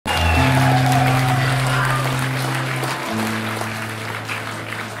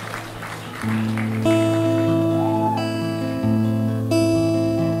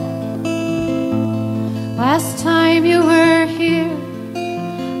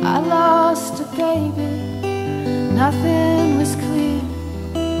I lost a baby, nothing was clear.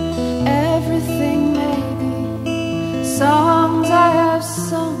 Everything maybe, songs I have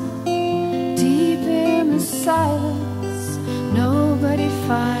sung deep in the silence. Nobody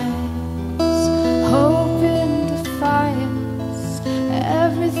finds hope in defiance.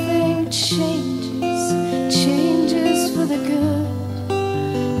 Everything changes, changes for the good.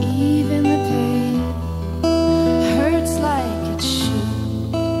 Even the pain hurts like it should.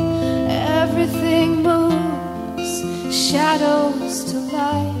 Everything moves, shadows to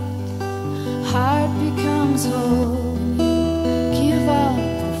light. Heart becomes whole when you give up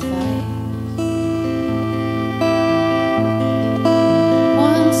the fight.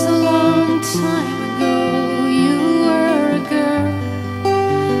 Once a long time ago, you were a girl,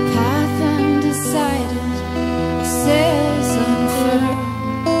 path undecided, sails unfurled.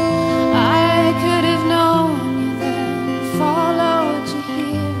 I could have known you then, followed you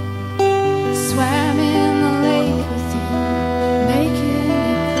here, swam in the lake with you, making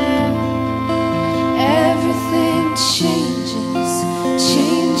it clear. Everything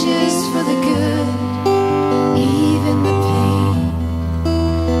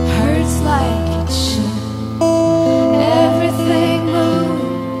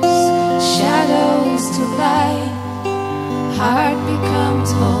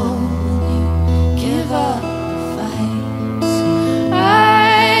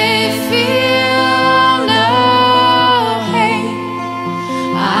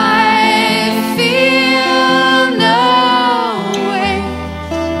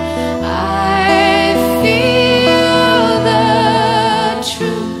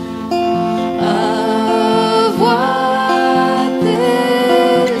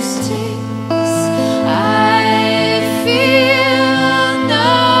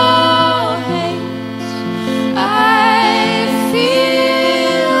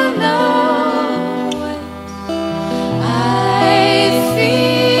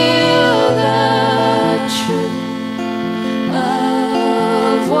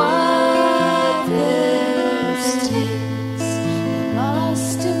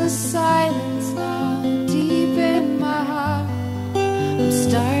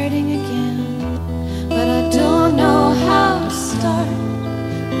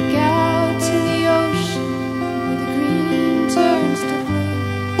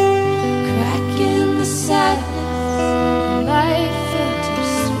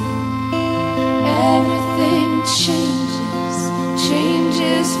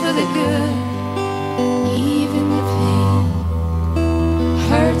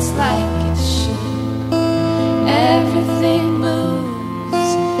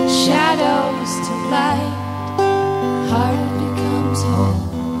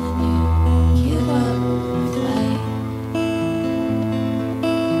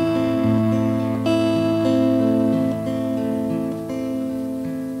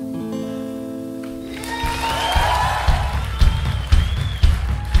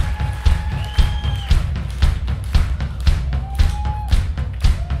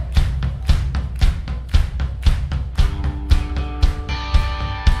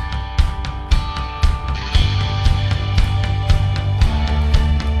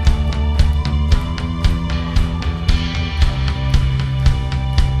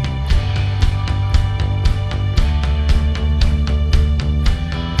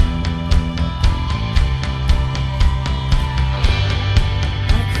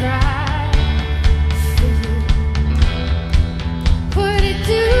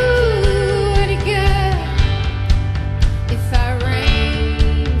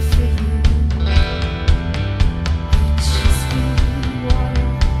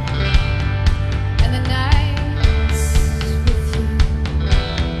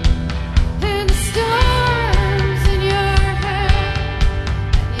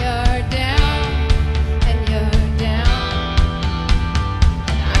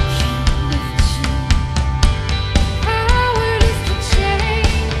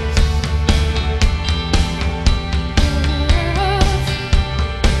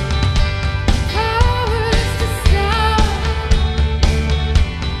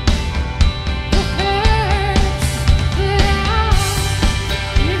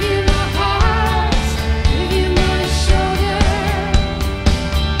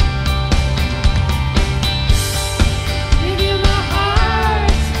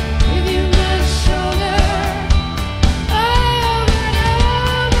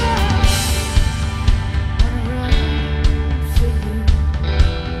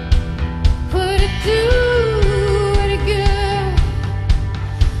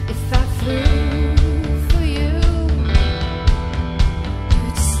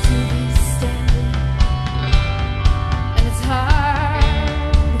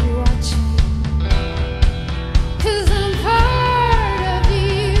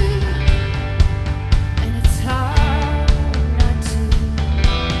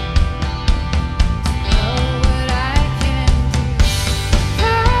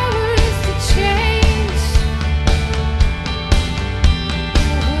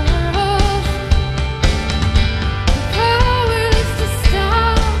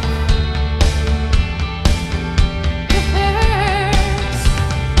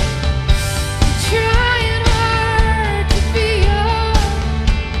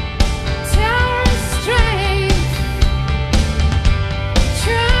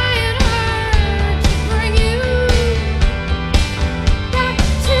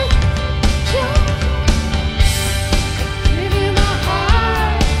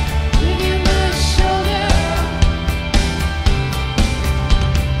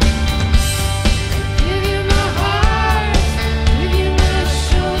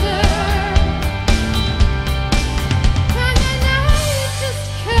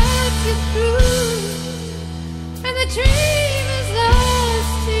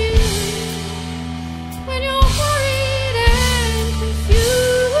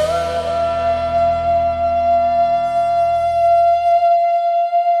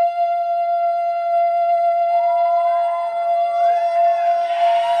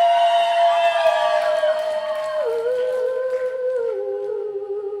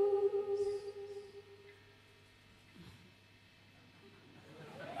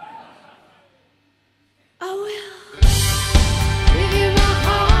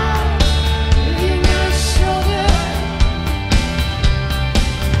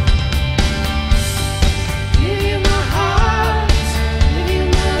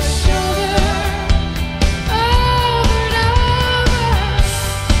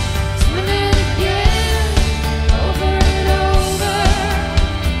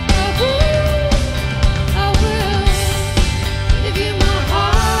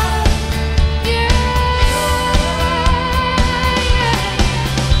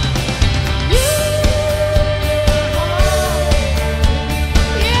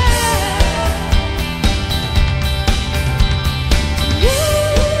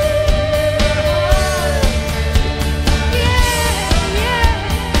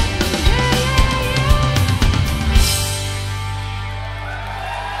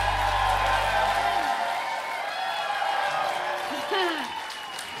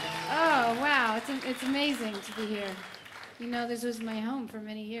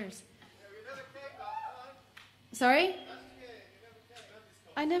years. Sorry?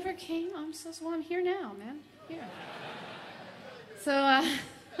 I never came. Well, I'm here now, man. Here. So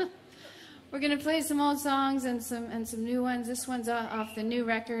we're gonna play some old songs and some new ones. This one's off the new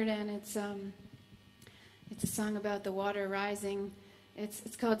record, and it's a song about the water rising.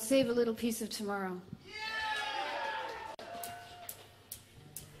 It's called "Save a Little Piece of Tomorrow."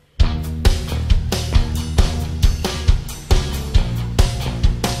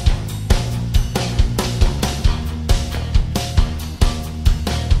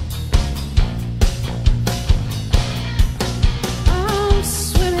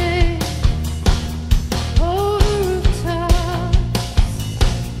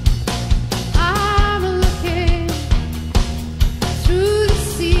 Through the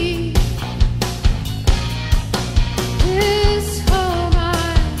sea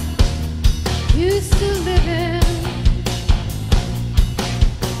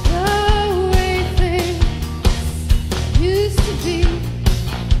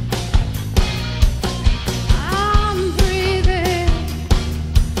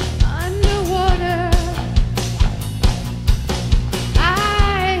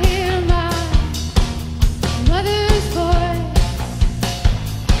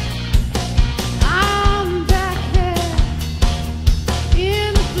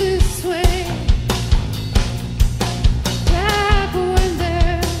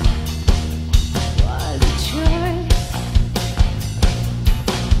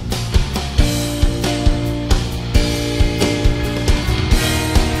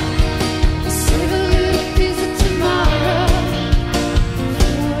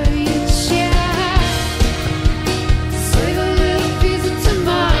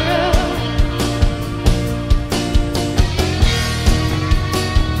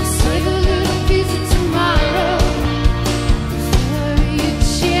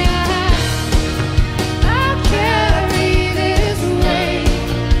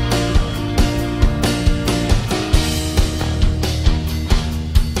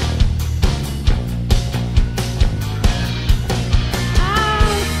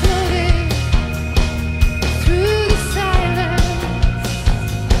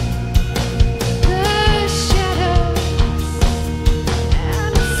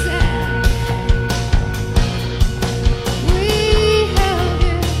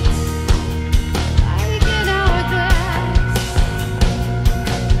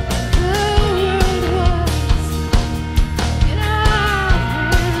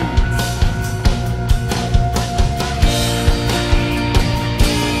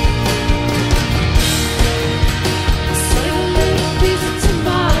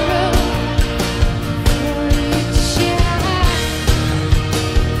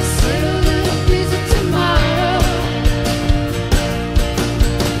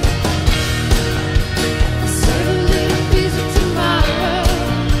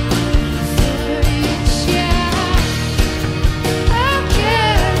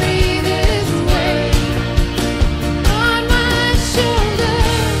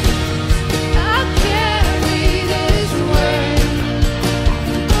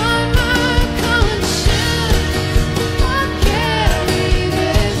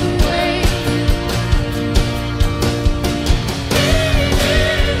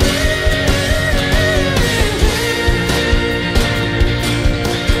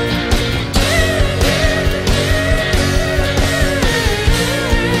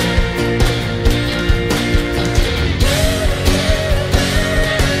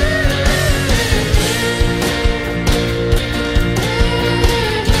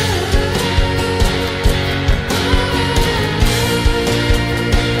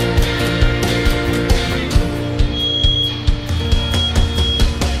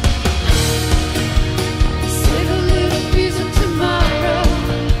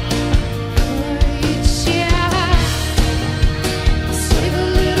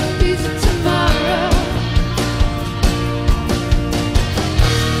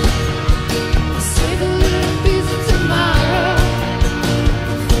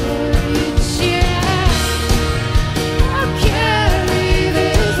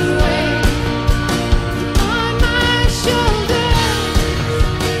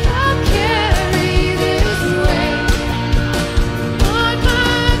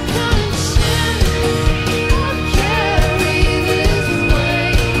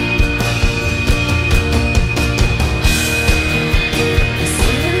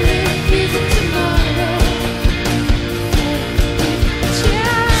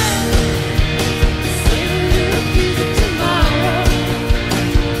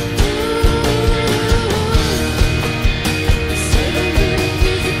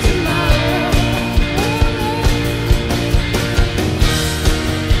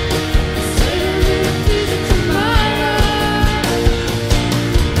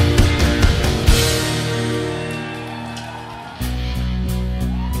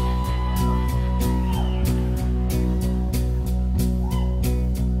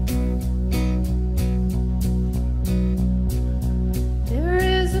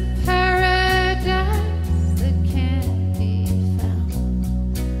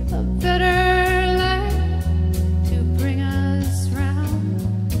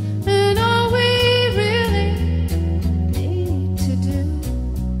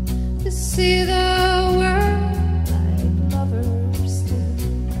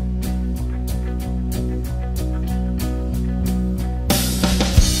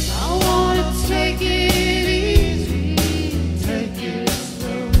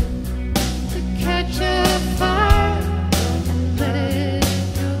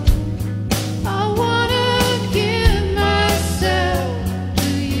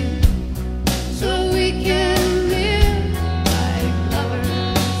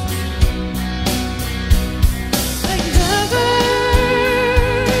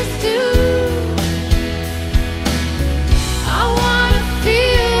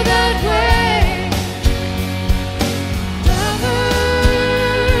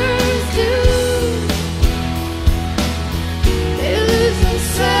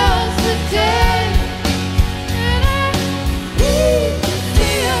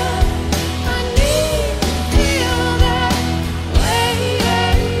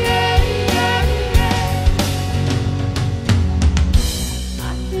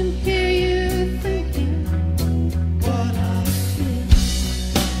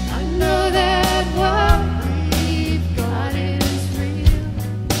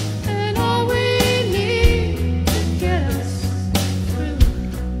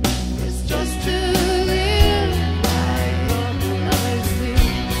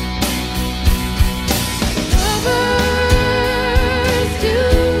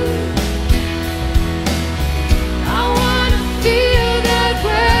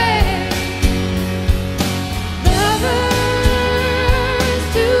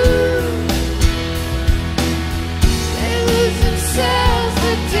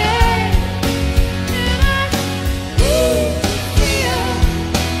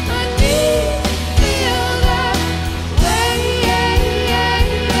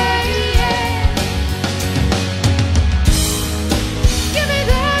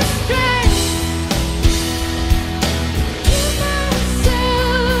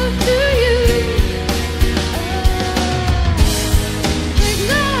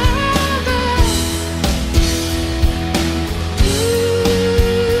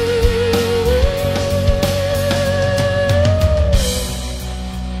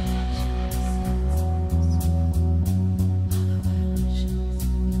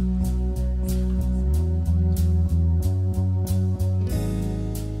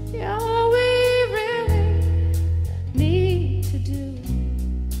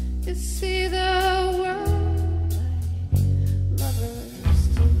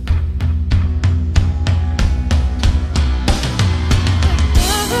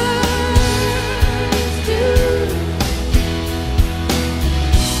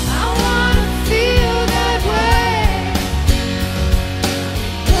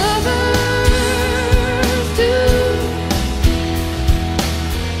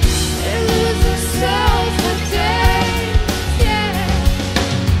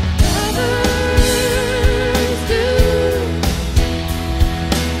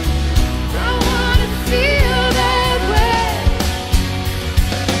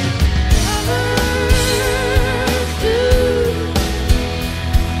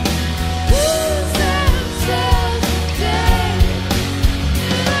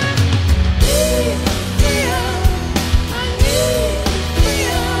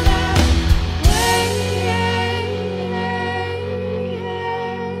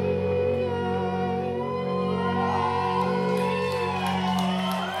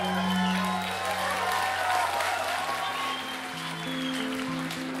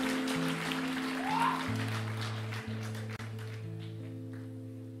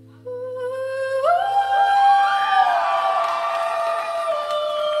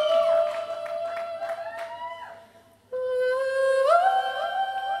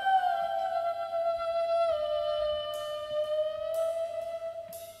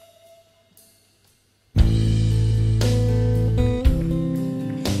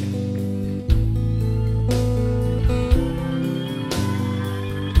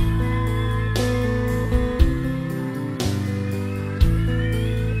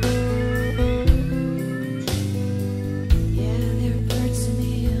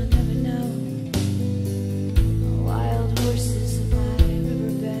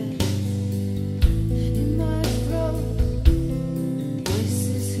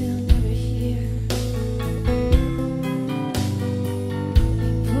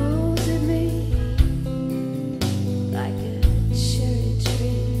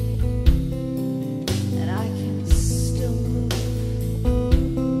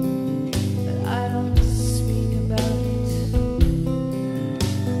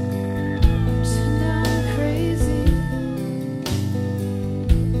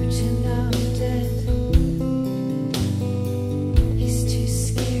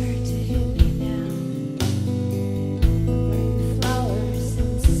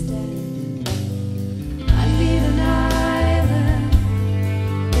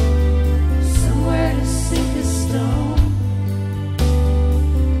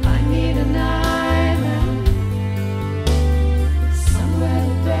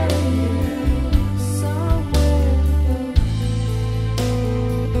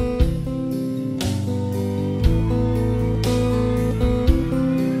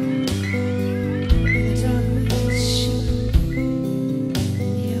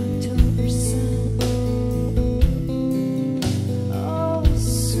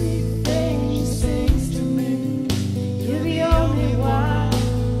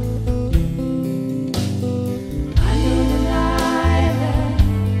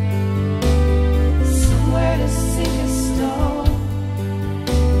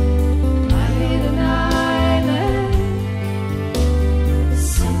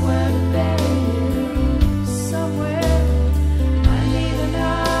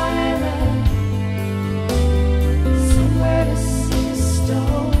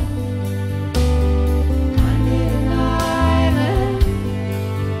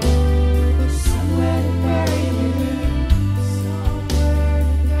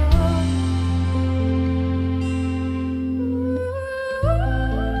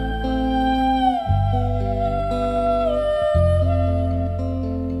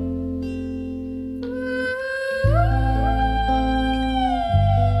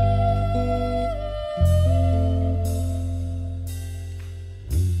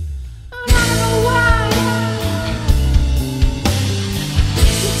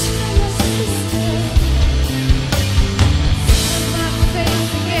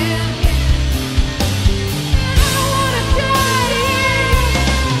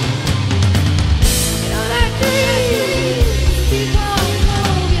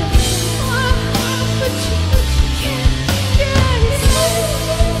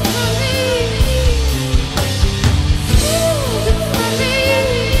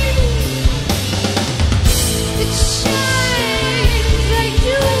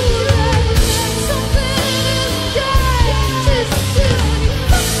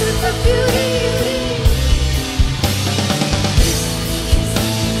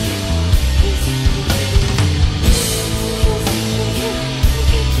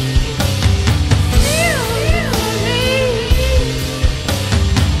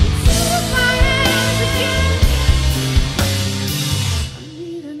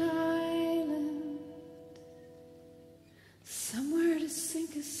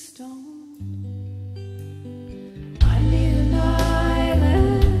stone. I need an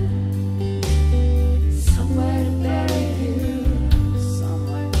island, somewhere to bury you,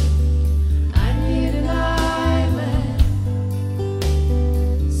 somewhere. I need an island,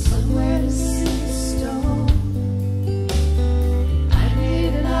 somewhere to see stone. I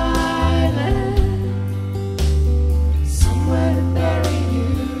need an island, somewhere to bury you,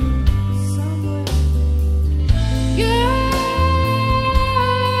 somewhere. Girl,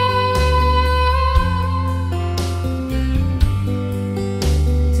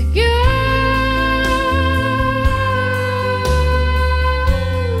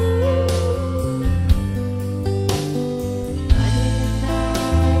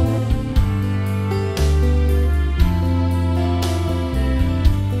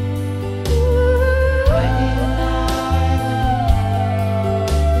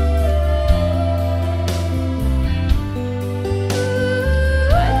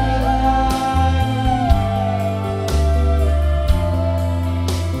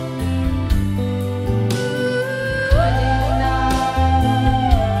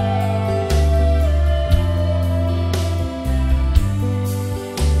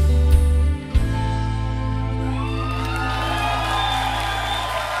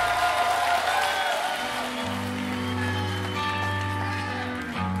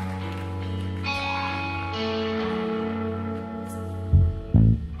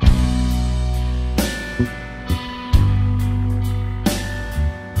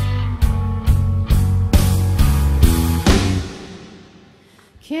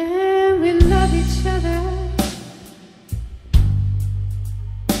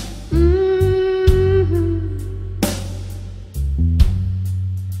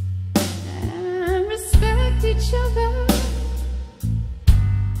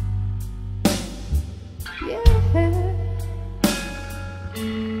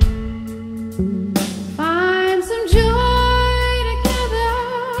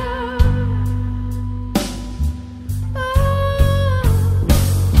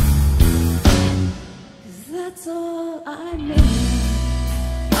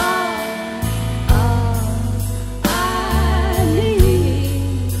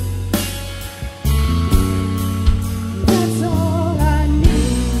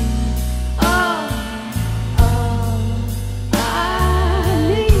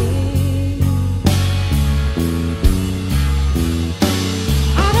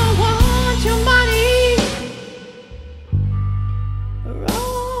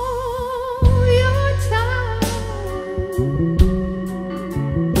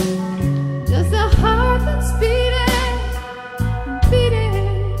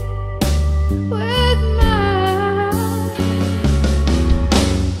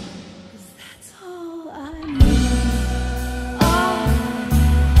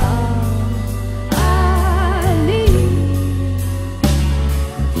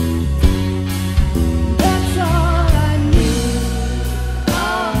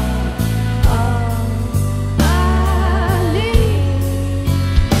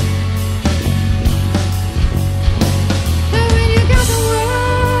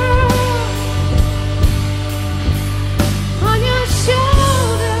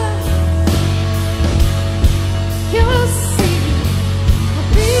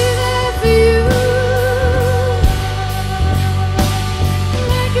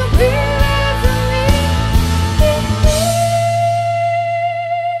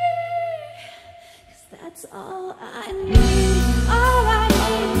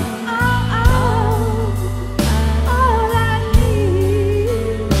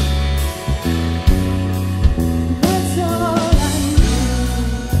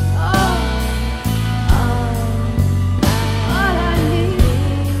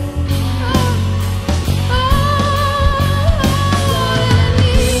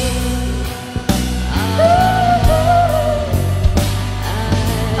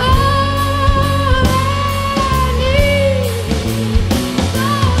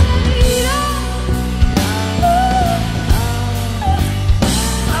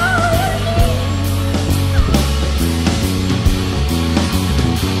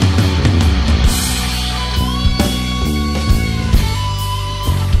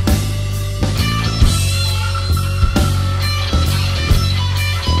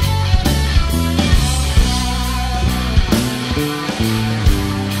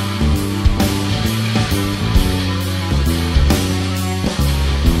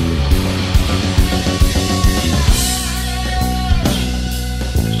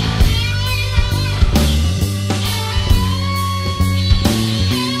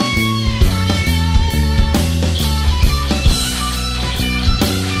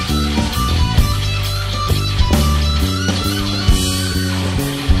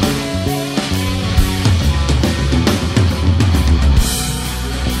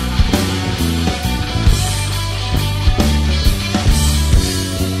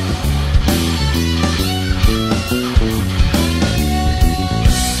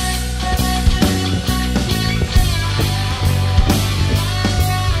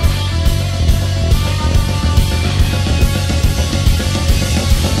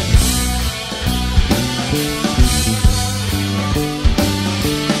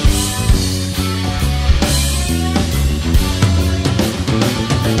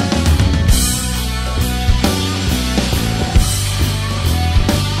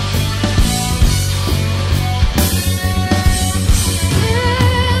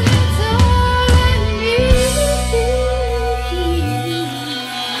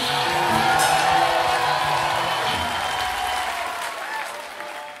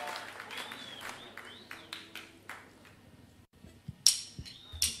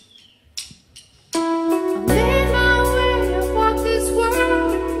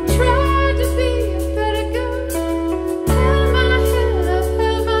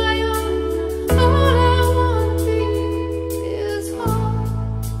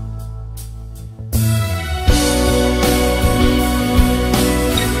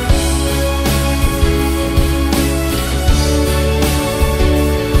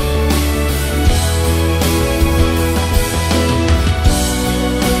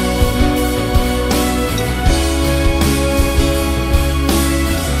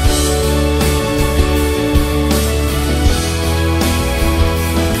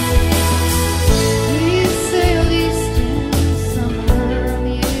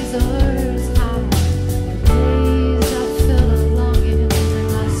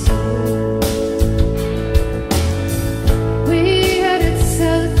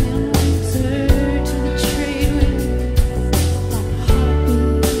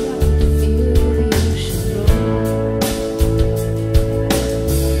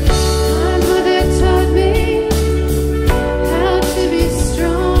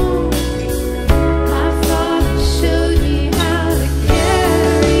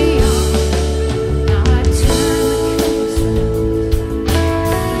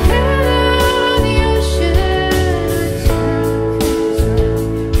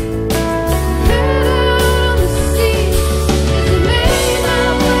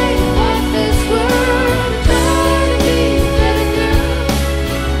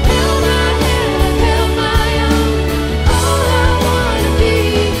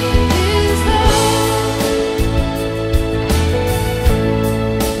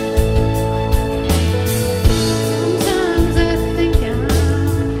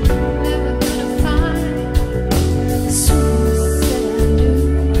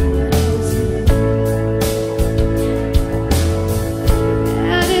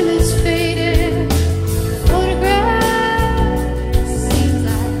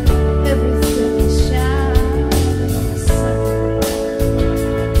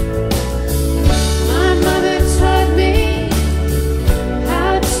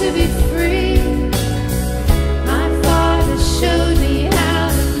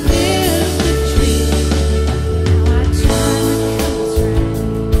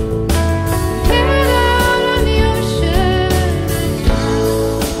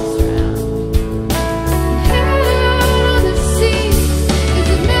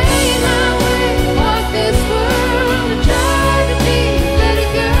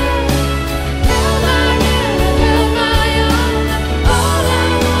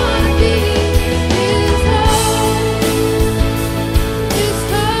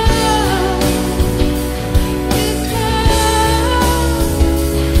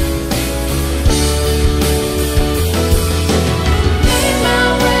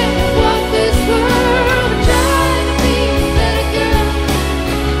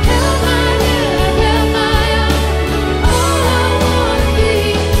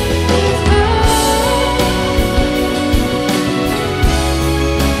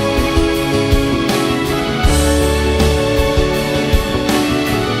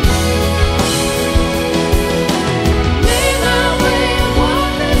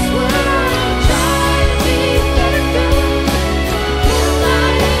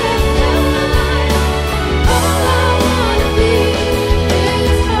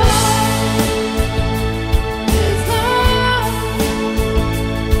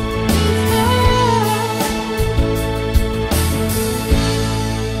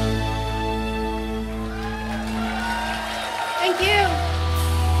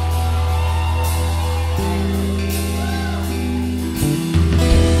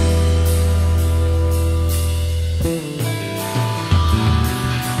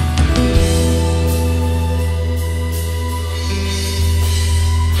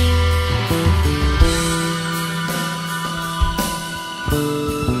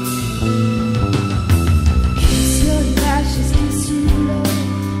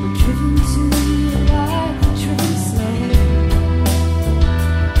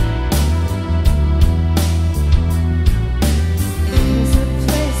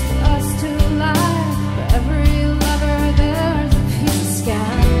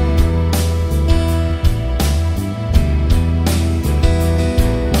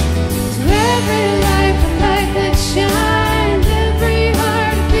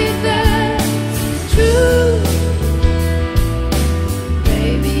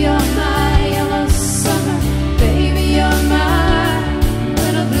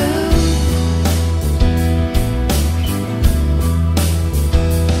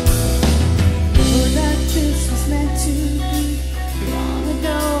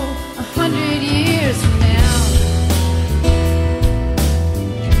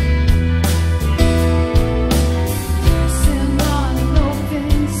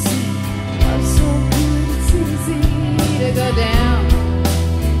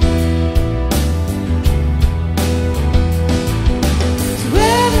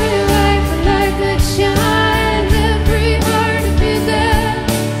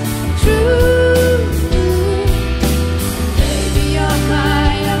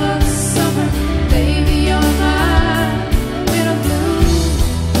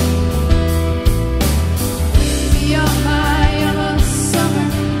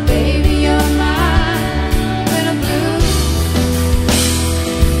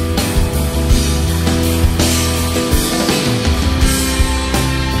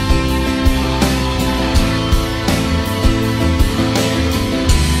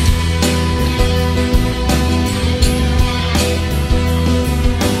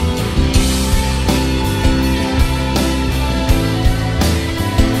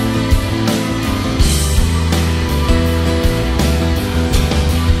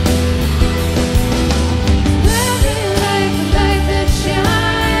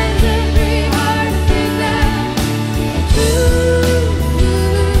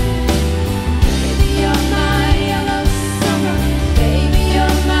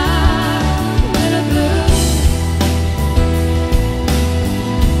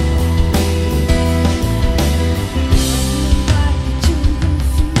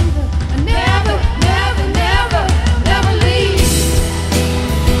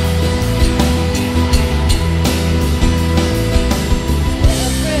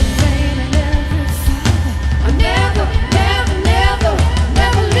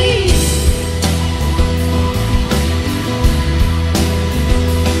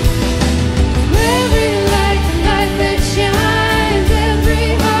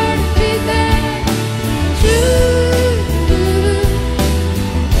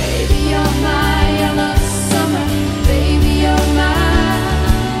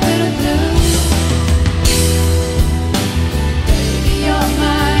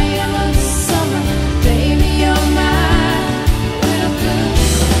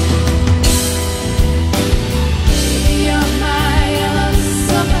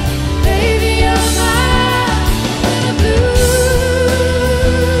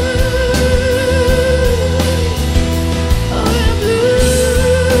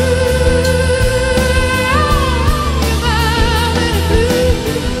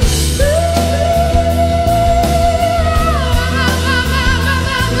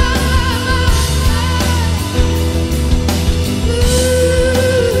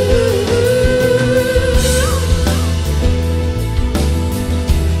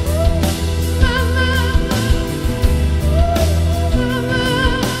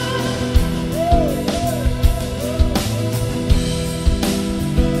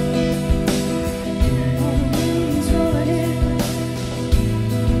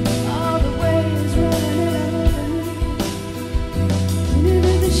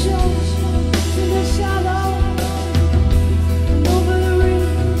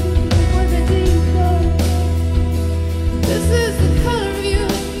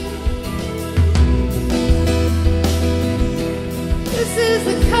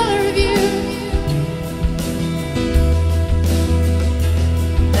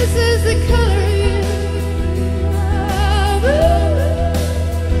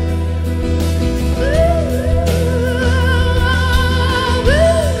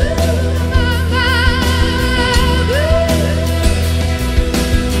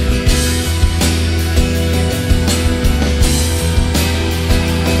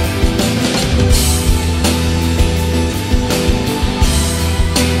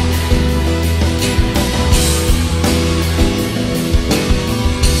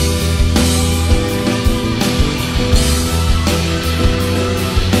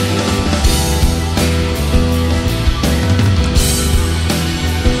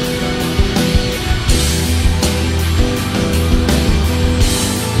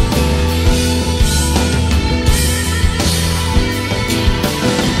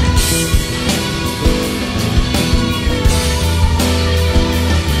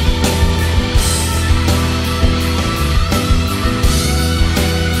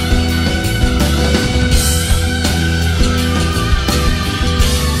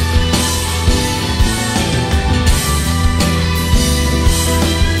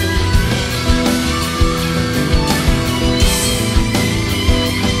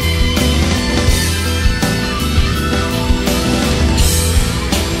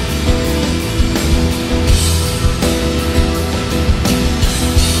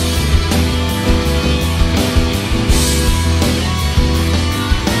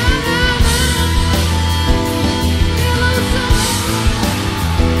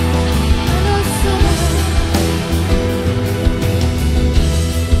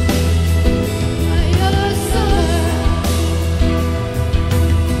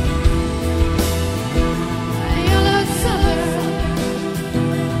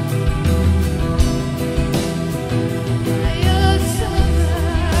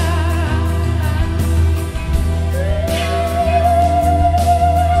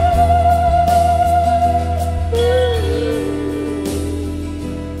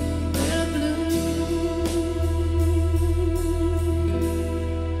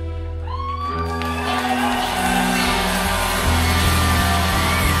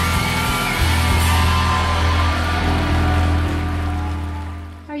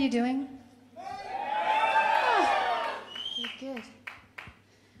 you doing? Oh, good.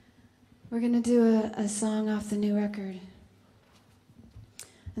 We're going to do a song off the new record.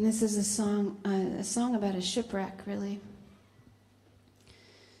 And this is a song about a shipwreck, really.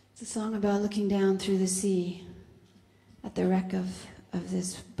 It's a song about looking down through the sea at the wreck of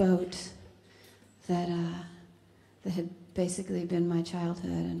this boat that had basically been my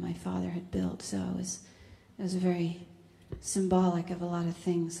childhood and my father had built. So it was very symbolic of a lot of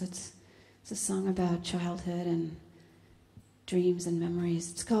things. It's a song about childhood and dreams and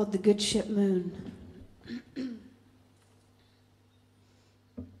memories. It's called The Good Ship Moon.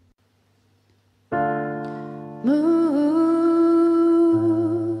 Moon,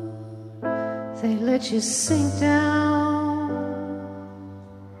 they let you sink down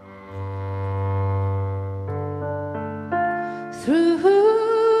through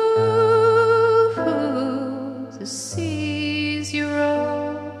the seas you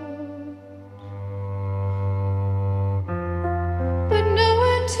rode, but no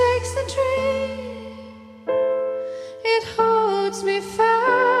one takes the dream, it holds me fast,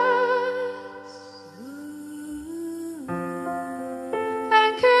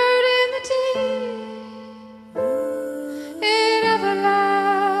 anchored in the deep, it ever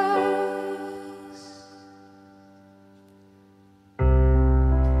lasts.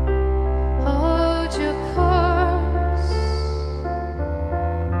 Hold your course,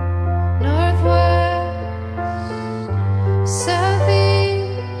 northwest,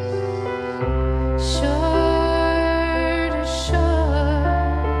 southeast, shore to shore.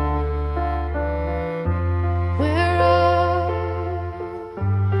 We're all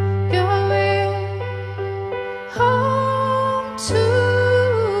going home to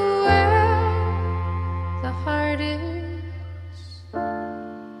where the heart is.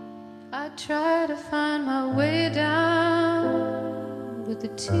 I try to find my way down, but the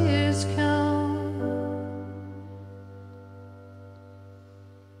tears come.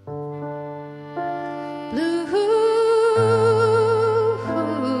 Blue,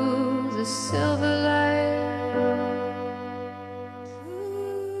 the silver light.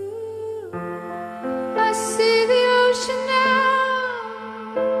 I see the ocean now,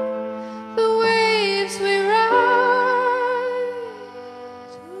 the waves we ride,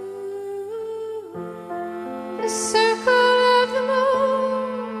 the circle of the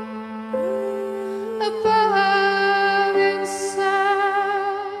moon above inside.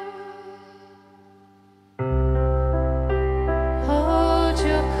 Hold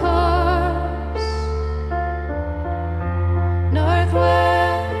your course,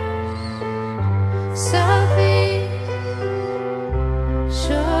 northwest, southeast,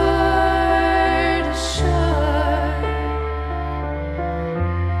 shore to shore.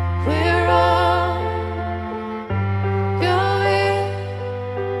 We're all going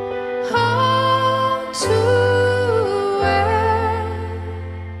home to where,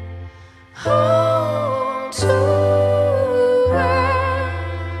 home to where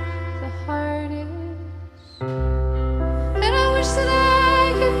the heart is. And I wish that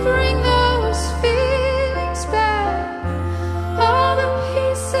I could bring those feelings back, all the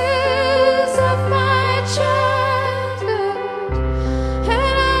pieces of my childhood. And I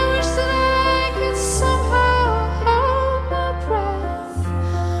wish that I could somehow hold my breath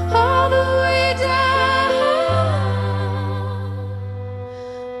all the way down.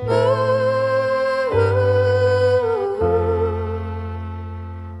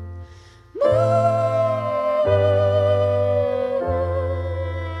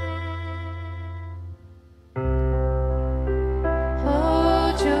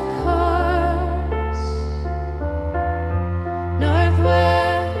 Hold your course,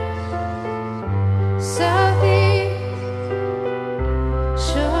 northwest, southeast,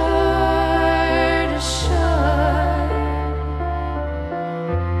 shore to shore.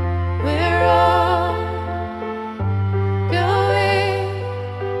 We're all going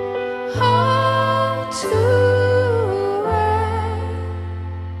home to where,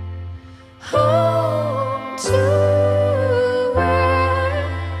 home to where,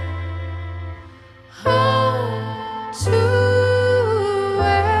 home to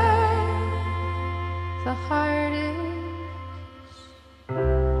where the heart is.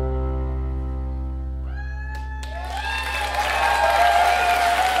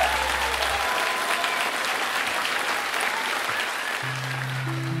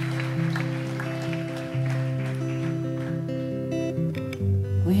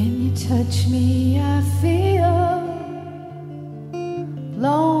 When you touch me, I feel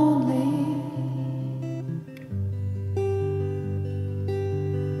lonely.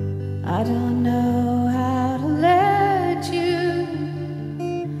 I don't know how to let you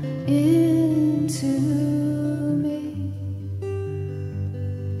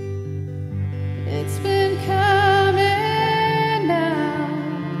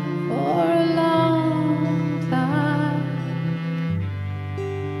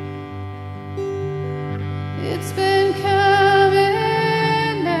It's been coming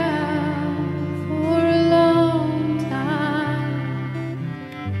now for a long time.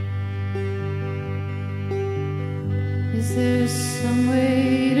 Is there some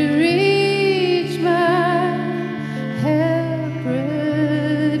way to reach my Hebrides?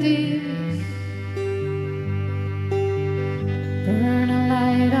 Burn a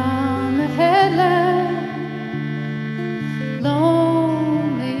light on the headland,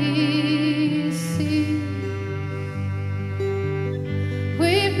 lonely sea.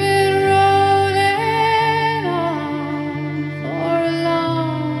 We've been rolling on for a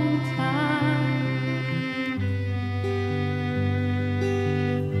long time.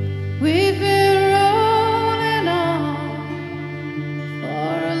 We've been rolling on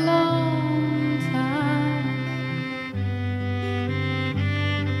for a long time.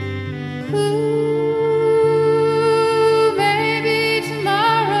 Ooh, maybe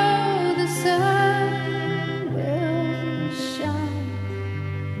tomorrow the sun will shine.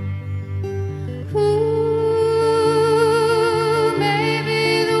 Ooh, maybe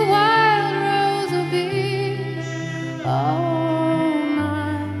the wild rose will be all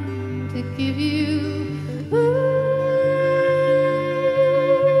mine to give you. Ooh,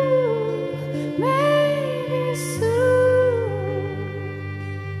 maybe soon.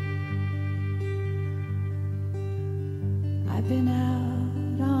 I've been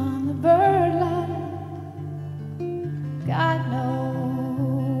out on the birdland, got no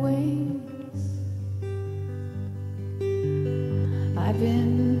wings. I've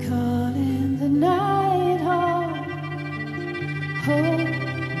been caught in the night hawk, oh,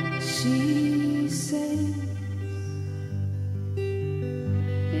 she sings.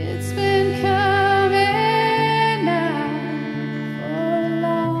 It's been coming now for a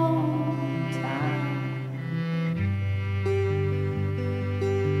long time.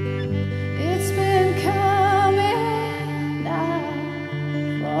 It's been coming now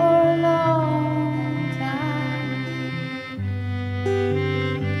for a long time.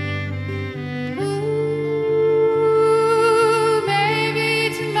 Ooh, maybe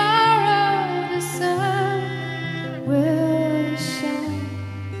tomorrow the sun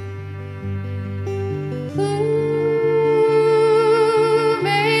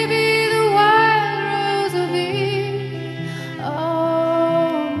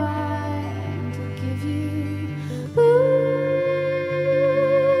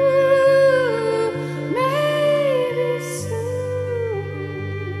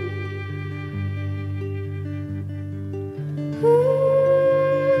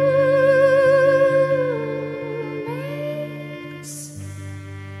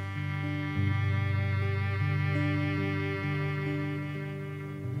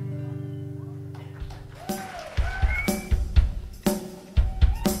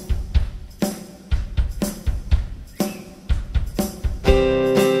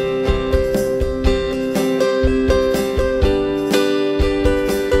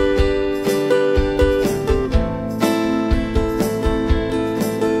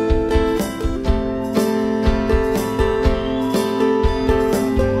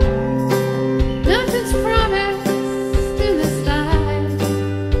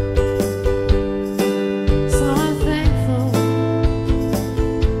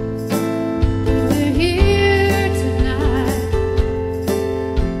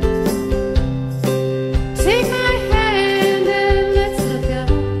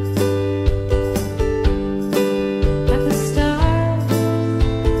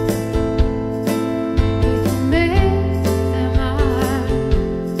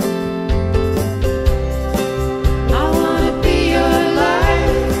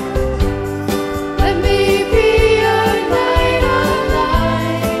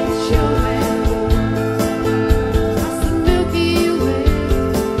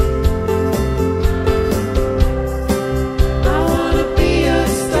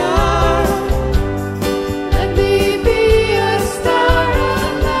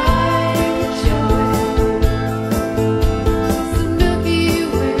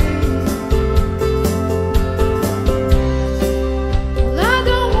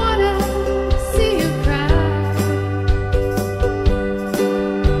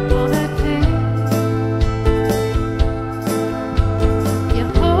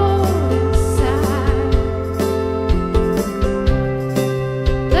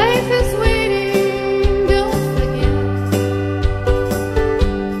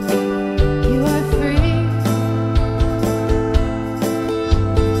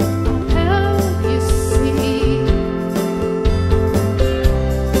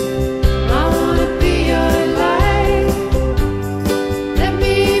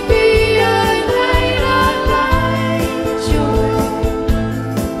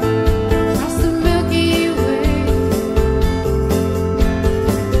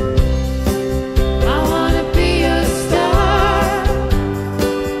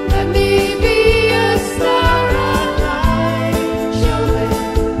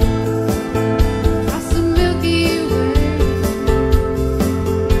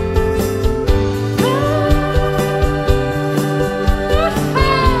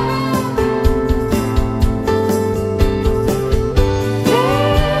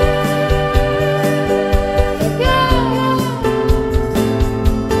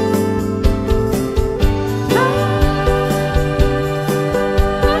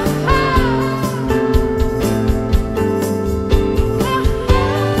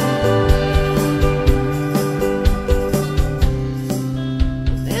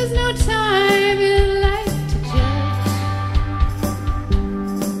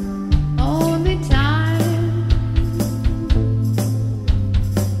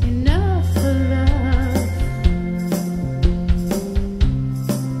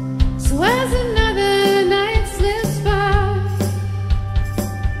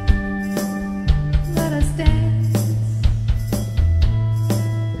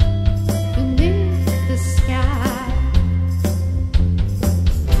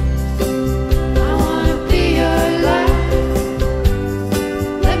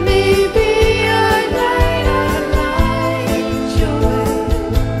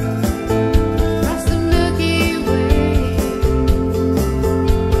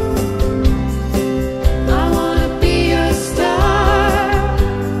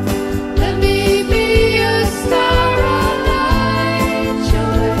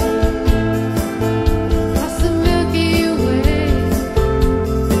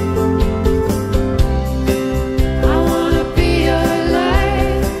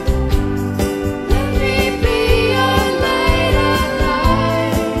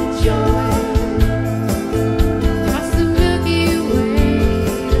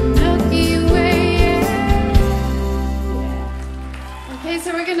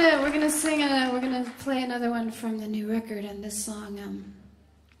We're gonna play another one from the new record, and this song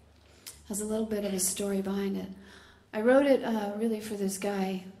has a little bit of a story behind it. I wrote it really for this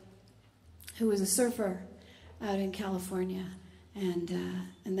guy who was a surfer out in California, and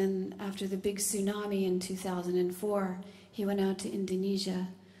then after the big tsunami in 2004, he went out to Indonesia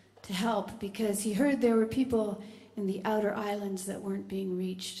to help because he heard there were people in the outer islands that weren't being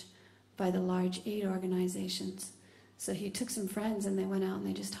reached by the large aid organizations. So he took some friends and they went out and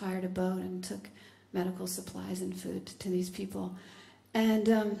they just hired a boat and took medical supplies and food to these people.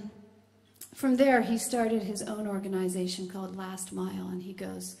 And from there, he started his own organization called Last Mile, and he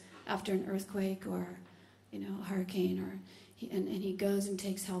goes after an earthquake or, a hurricane, or and he goes and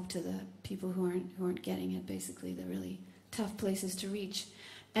takes help to the people who aren't getting it, basically the really tough places to reach.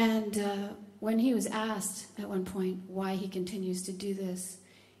 And when he was asked at one point why he continues to do this,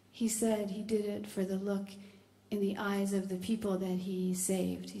 he said he did it for the look in the eyes of the people that he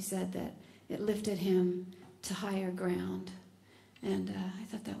saved. He said that it lifted him to higher ground. And I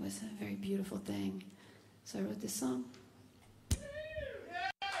thought that was a very beautiful thing. So I wrote this song.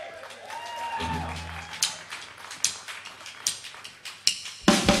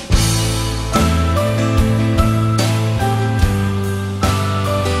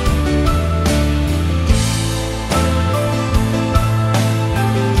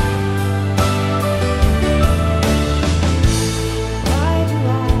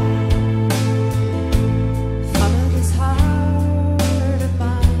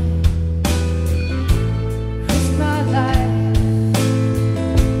 My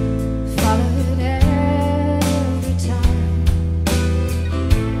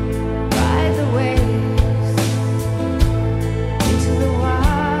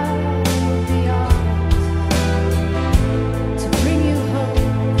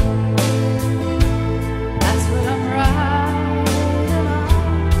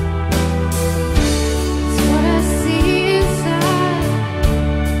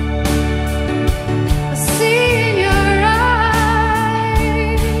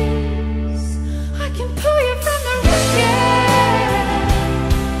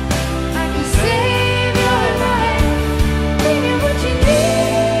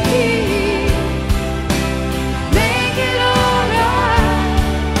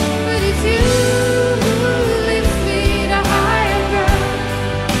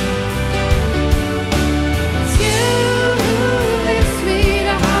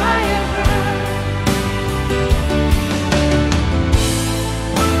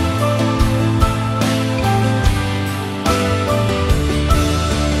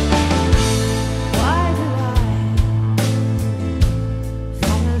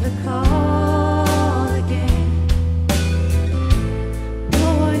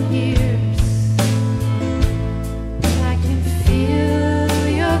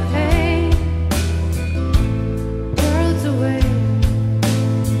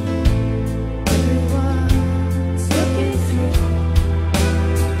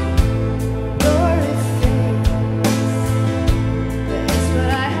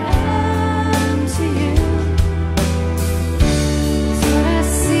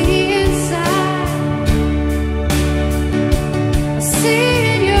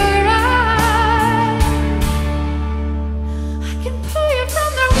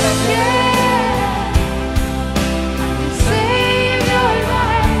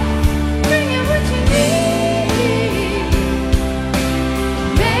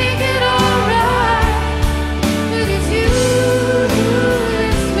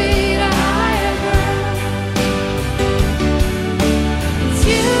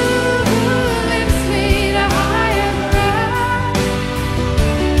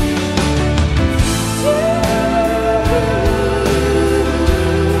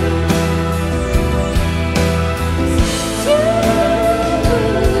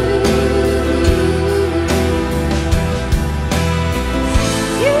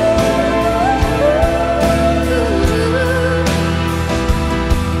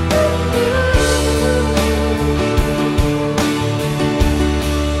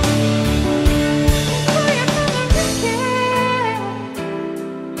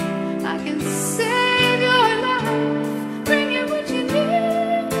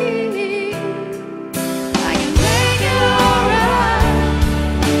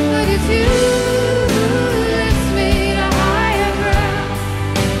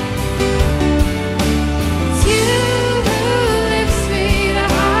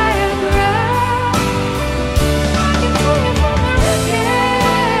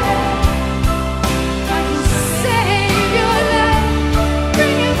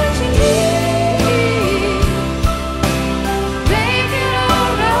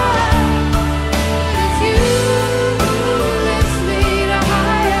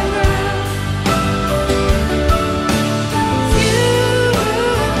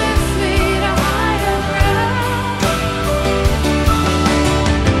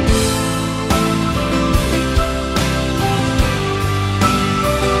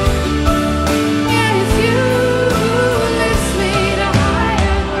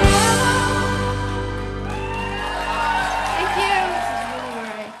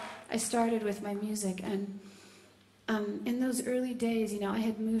I started with my music. And in those early days, I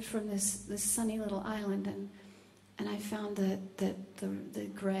had moved from this sunny little island, and I found that the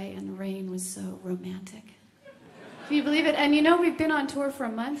gray and the rain was so romantic. Can you believe it? And we've been on tour for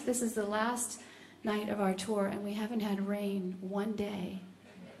a month. This is the last night of our tour, and we haven't had rain one day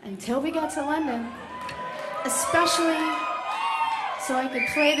until we got to London, especially so I could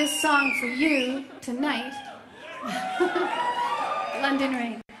play this song for you tonight. London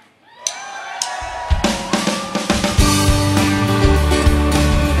Rain.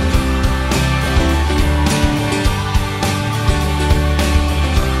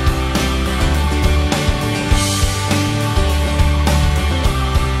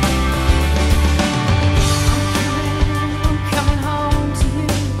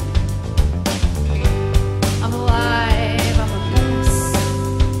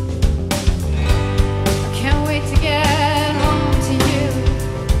 Can't wait to get home to you.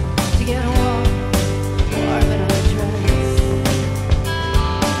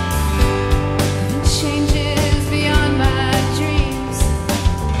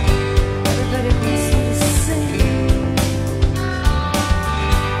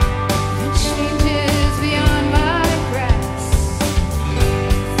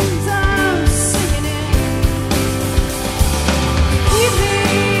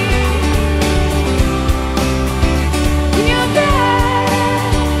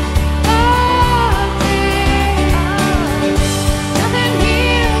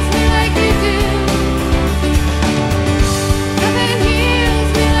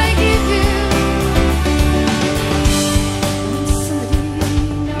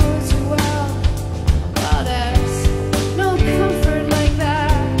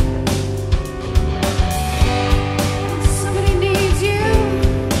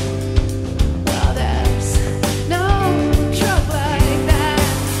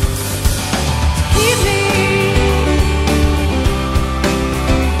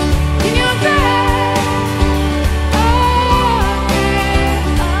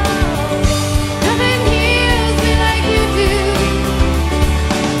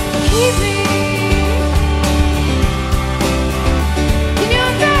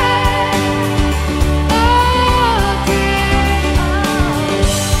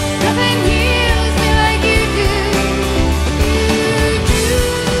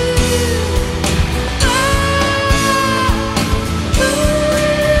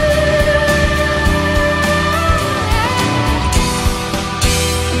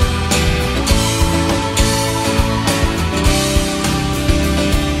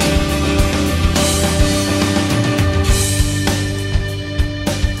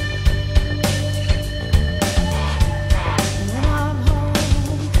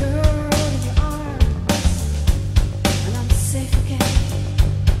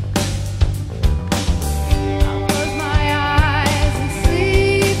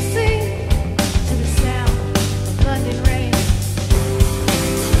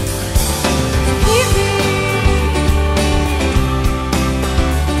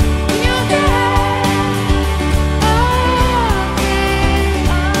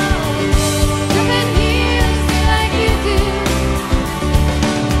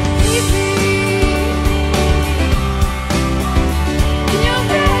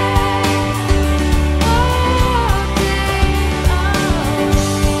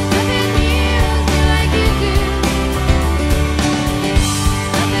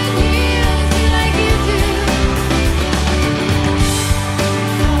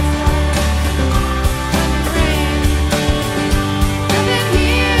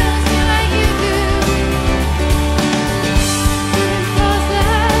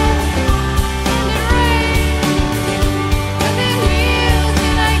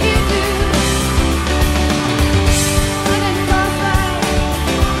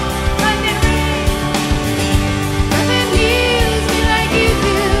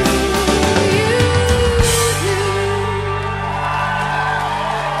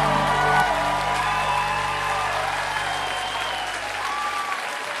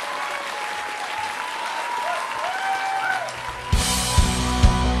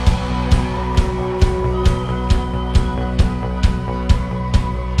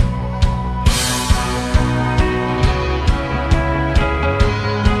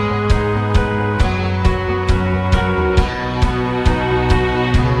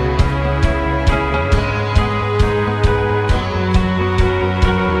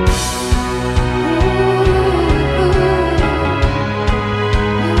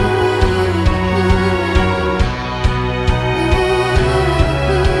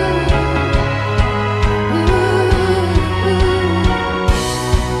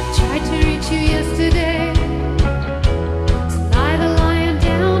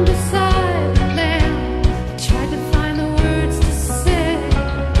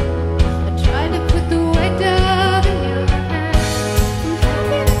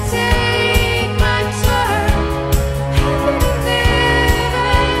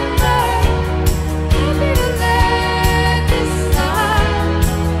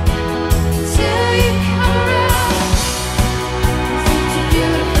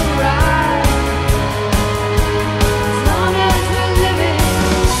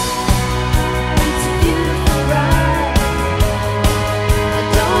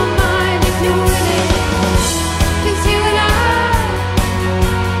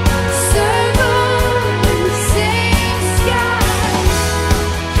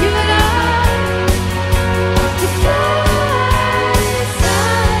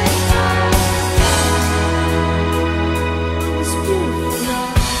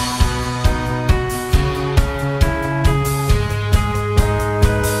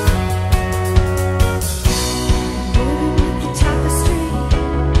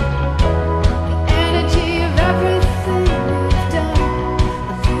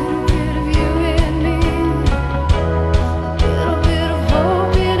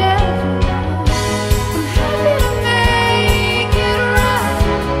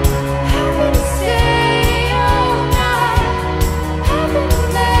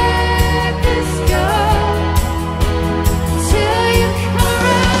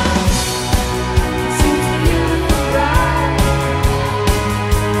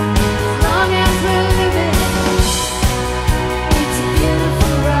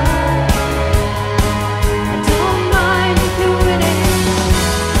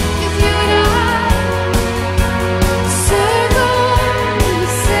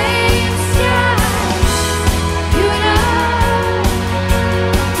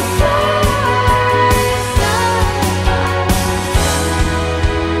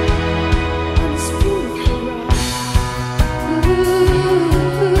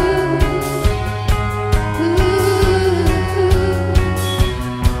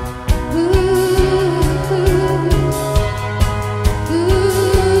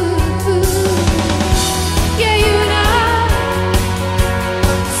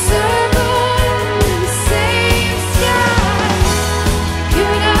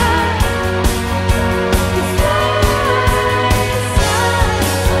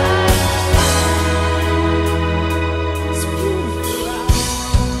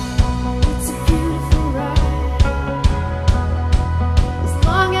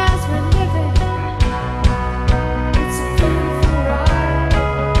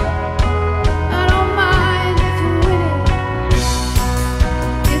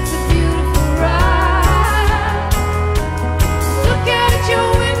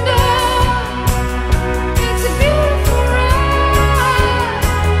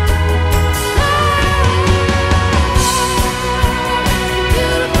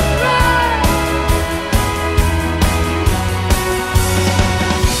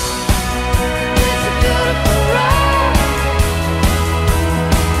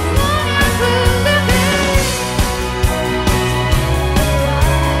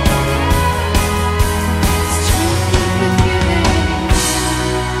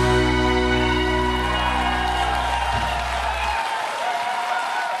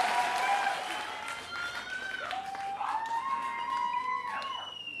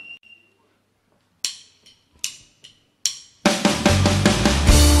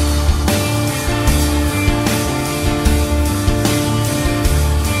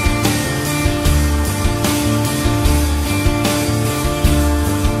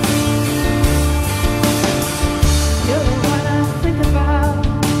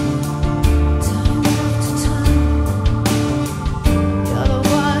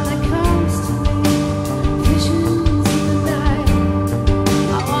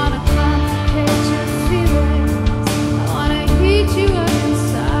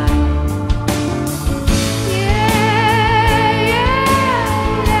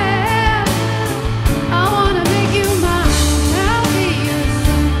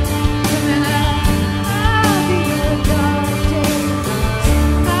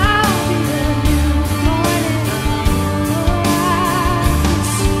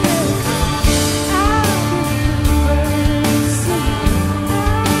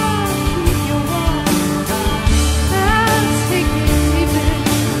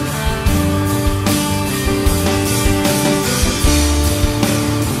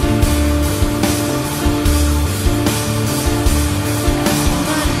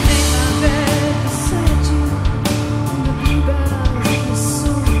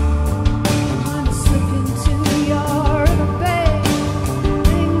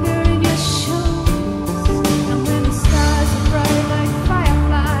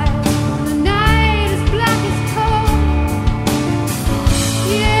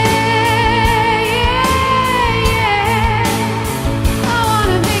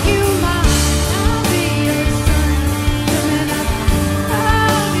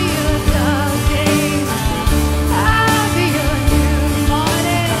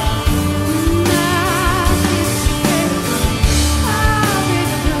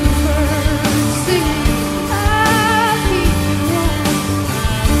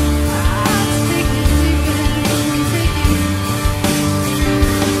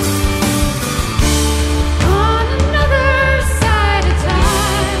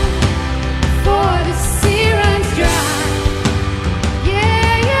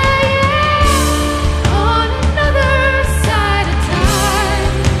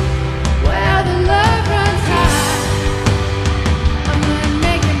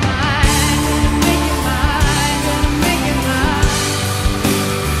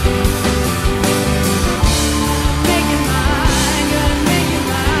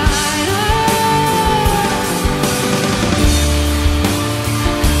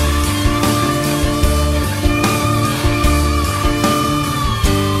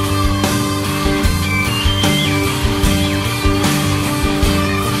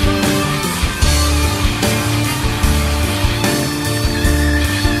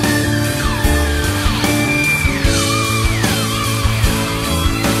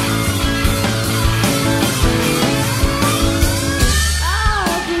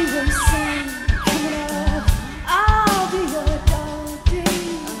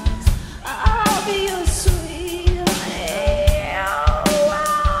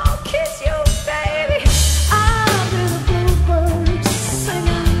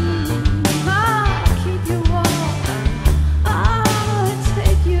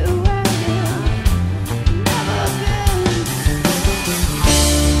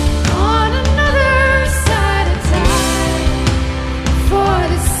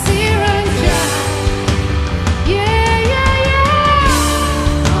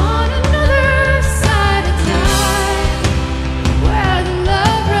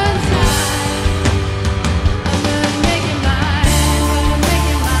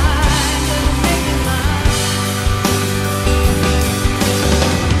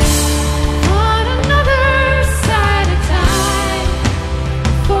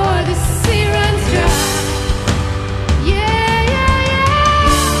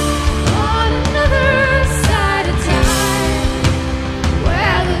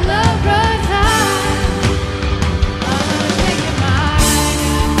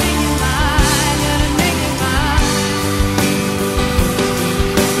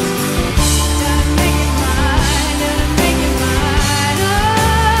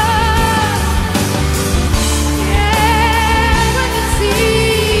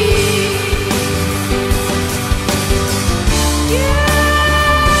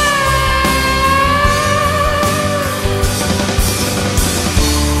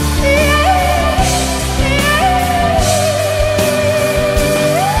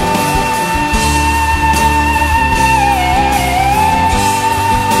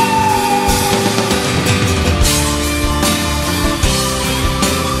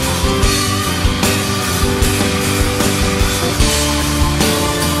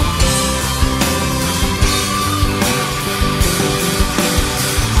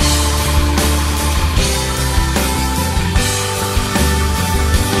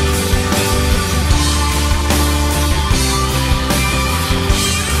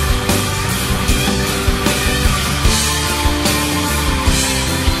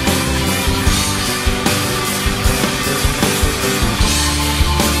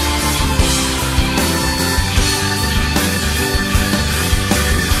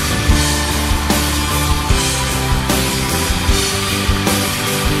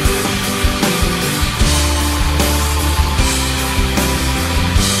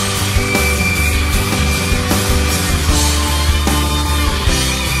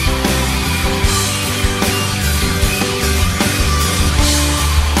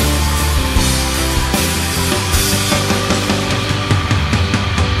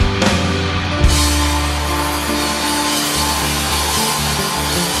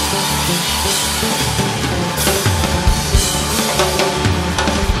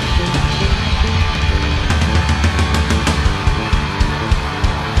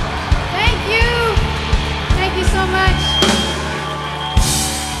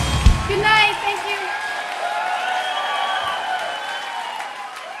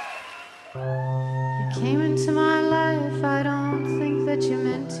 You came into my life, I don't think that you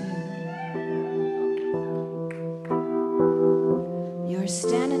meant to. You were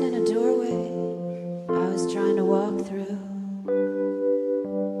standing in a doorway I was trying to walk through.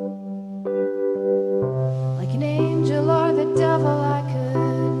 Like an angel or the devil, I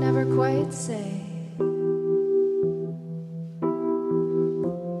could never quite say.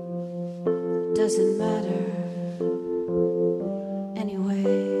 It doesn't matter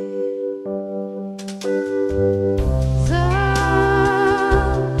anyway.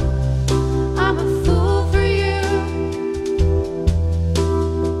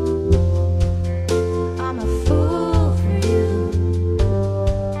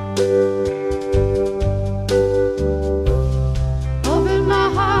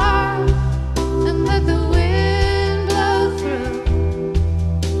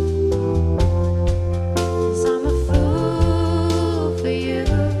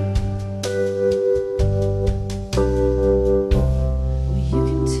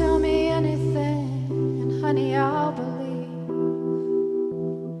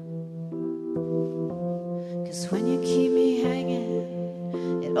 When you keep me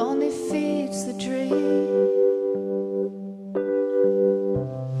hanging, it only feeds the dream.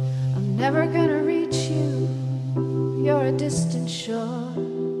 I'm never gonna reach you, you're a distant shore,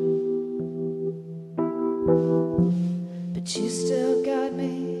 but you still got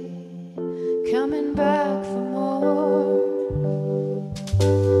me coming back for more.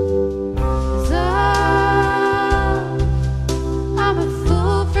 'Cause I'm a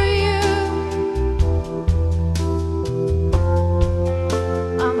fool for you.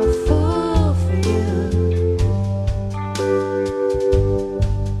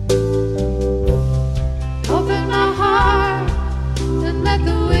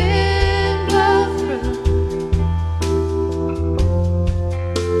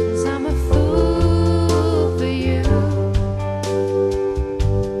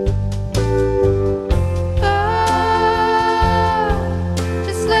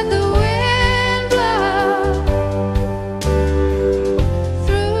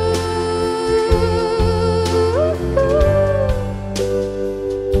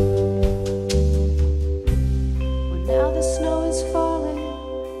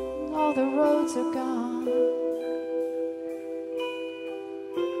 Are gone.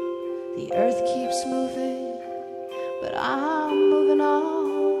 The earth keeps moving, but I'm moving on.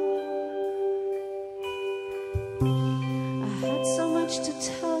 I had so much to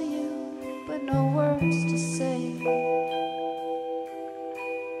tell you, but no words to say.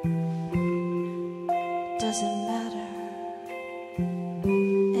 It doesn't matter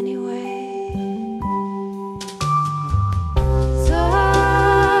anyway.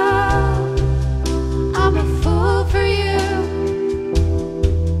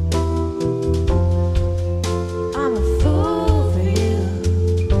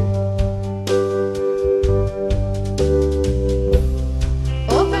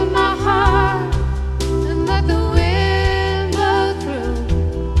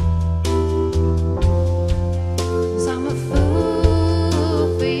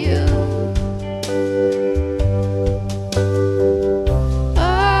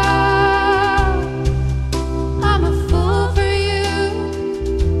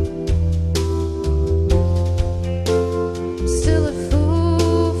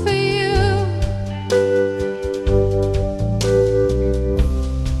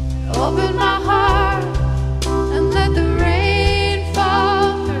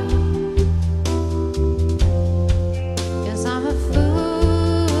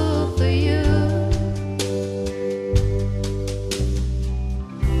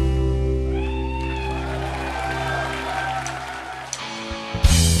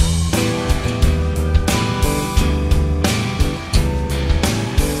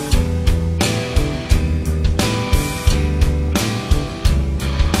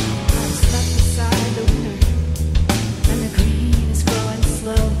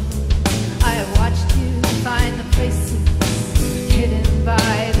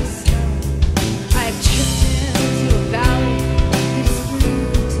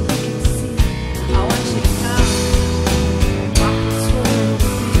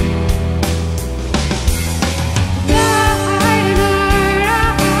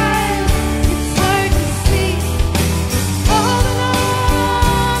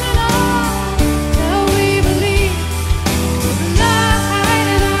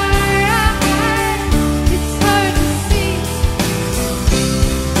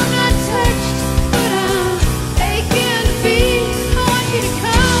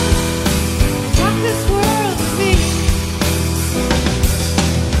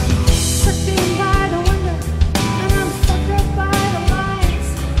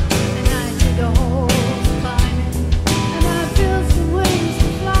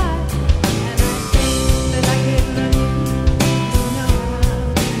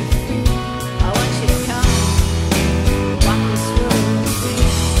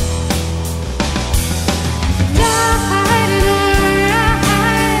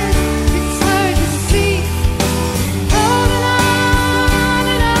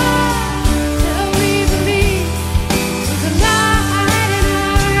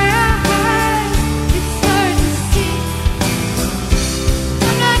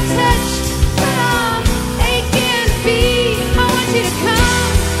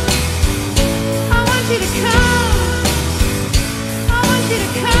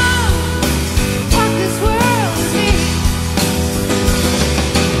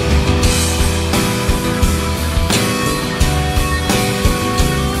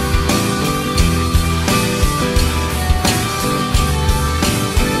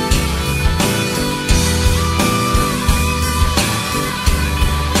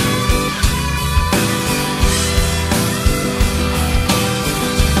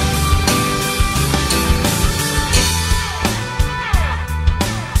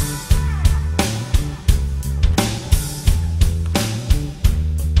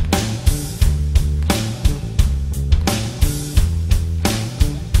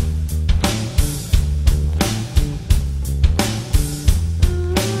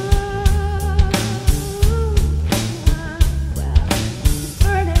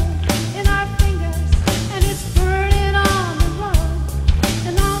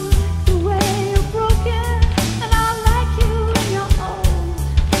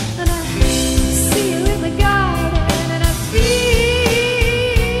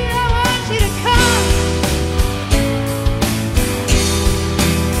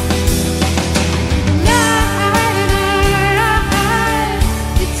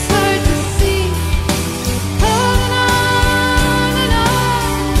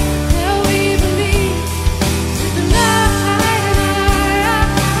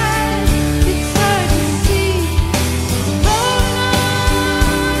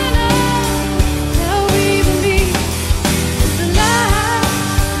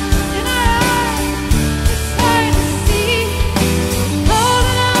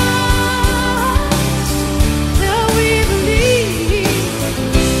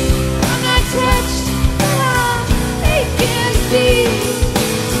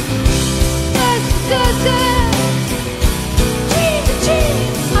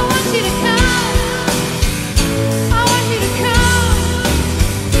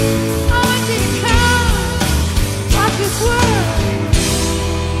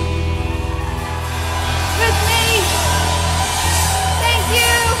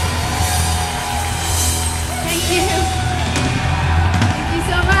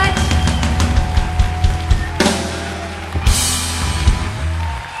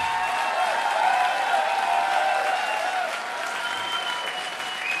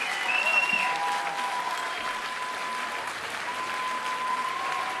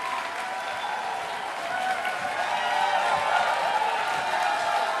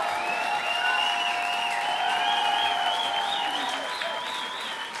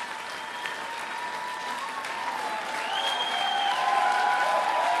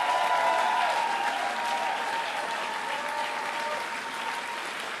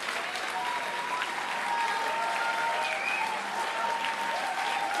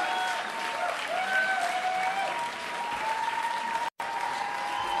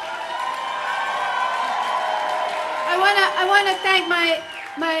 want to thank my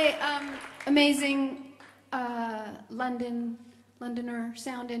amazing Londoner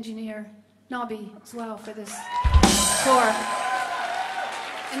sound engineer, Nobby, as well, for this tour,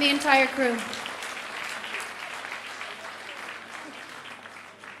 and the entire crew.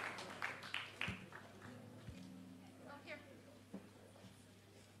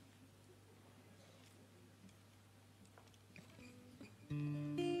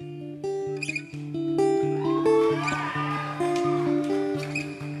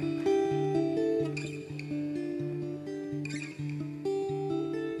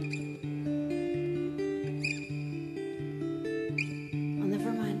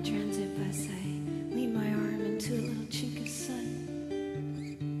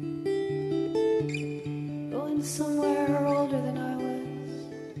 Somewhere older than I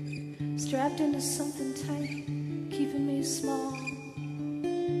was, strapped into something tight, keeping me small.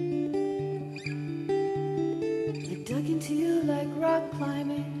 I dug into you like rock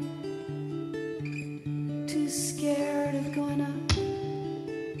climbing, too scared of going up,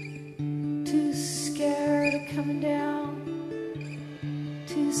 too scared of coming down,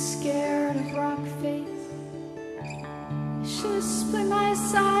 too scared of rock face. I should have split my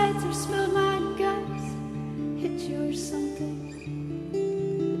sides or spilled my guts, hit you or something,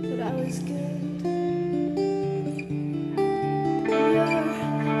 but I was good. Your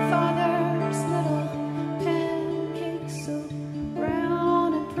father's little pancakes, so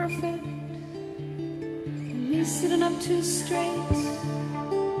round and perfect, and me sitting up too straight,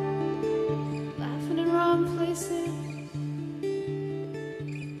 laughing in wrong places,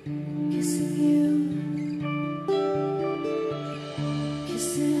 kissing you,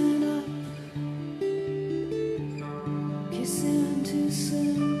 kissing up, kissing too soon.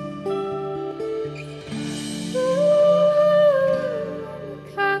 Ooh,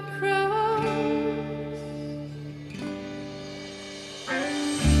 cock crows.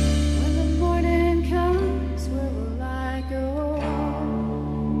 When the morning comes, where will I go?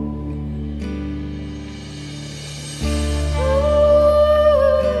 Ooh,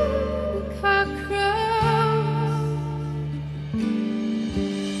 cock crows.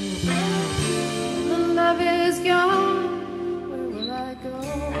 When the love is gone,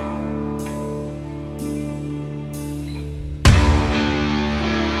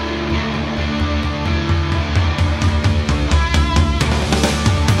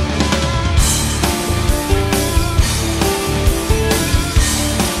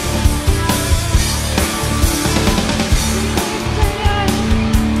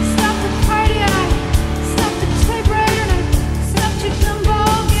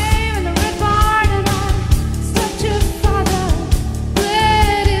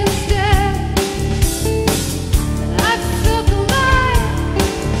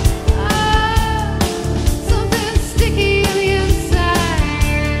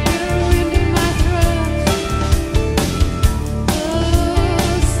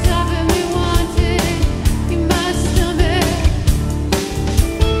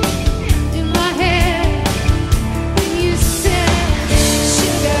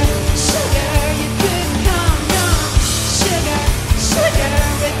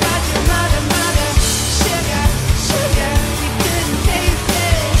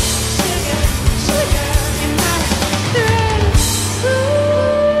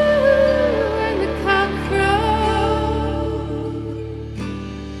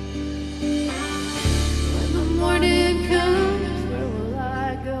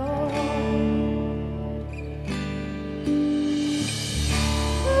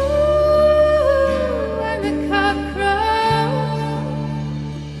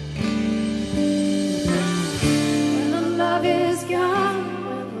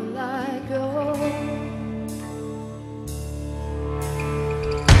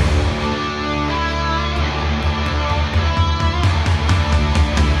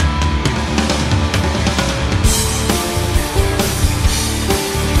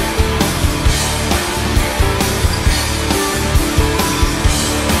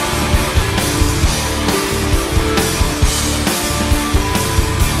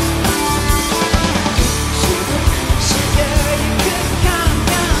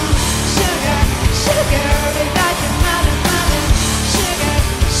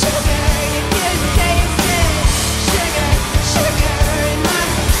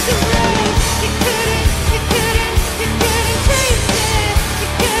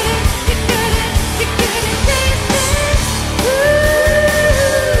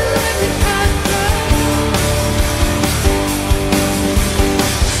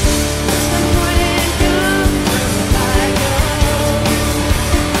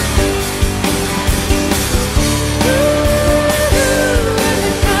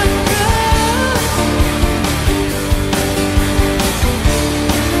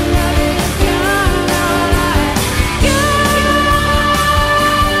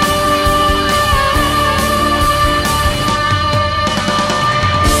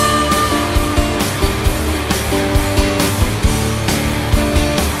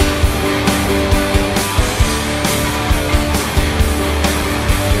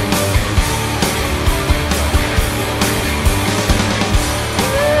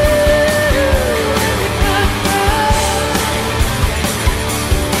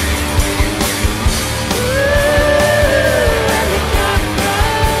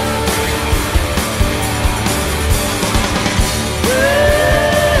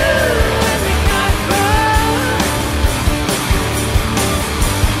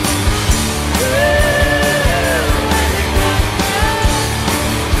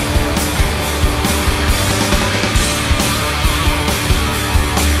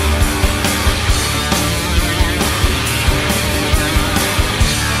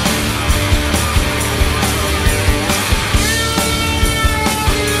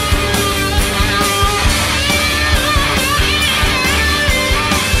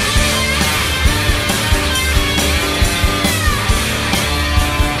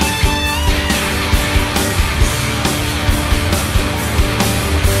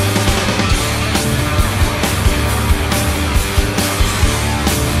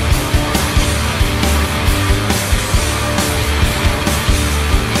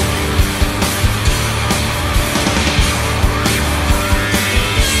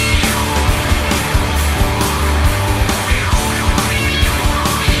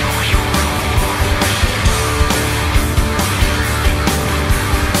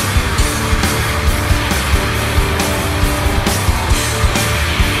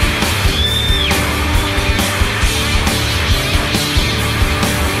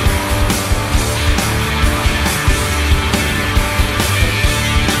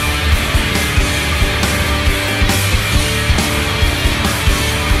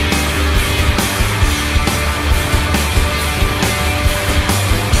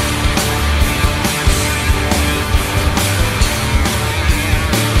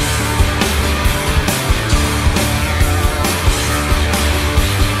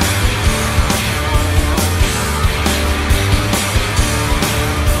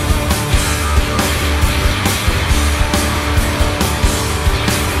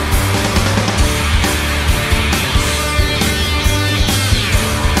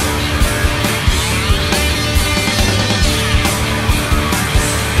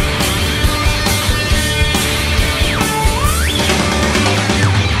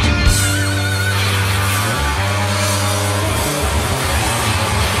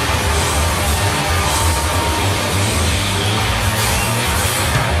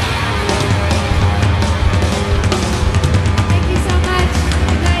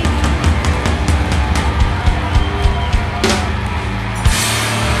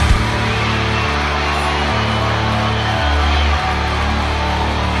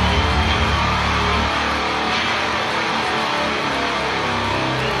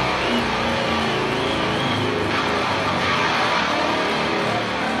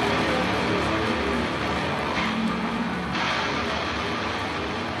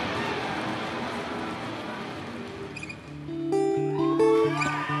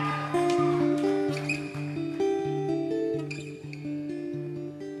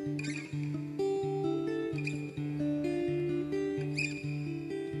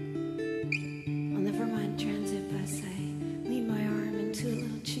 to a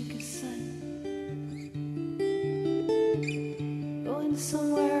little chink of sun. Going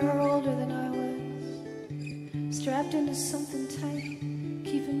somewhere older than I was, strapped into something tight,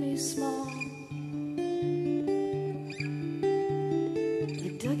 keeping me small. I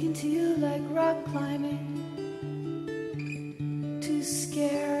dug into you like rock climbing, too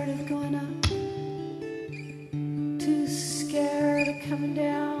scared of going up, too scared of coming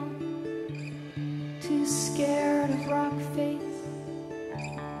down, too scared of rock face.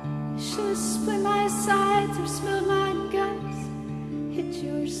 Should have split my sides or spilled my guts, hit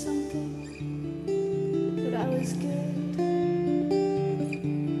you or something, but I was good.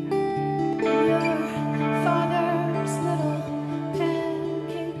 Your father's little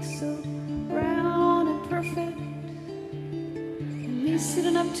pancakes, so round and perfect, and me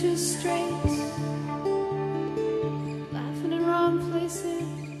sitting up too straight,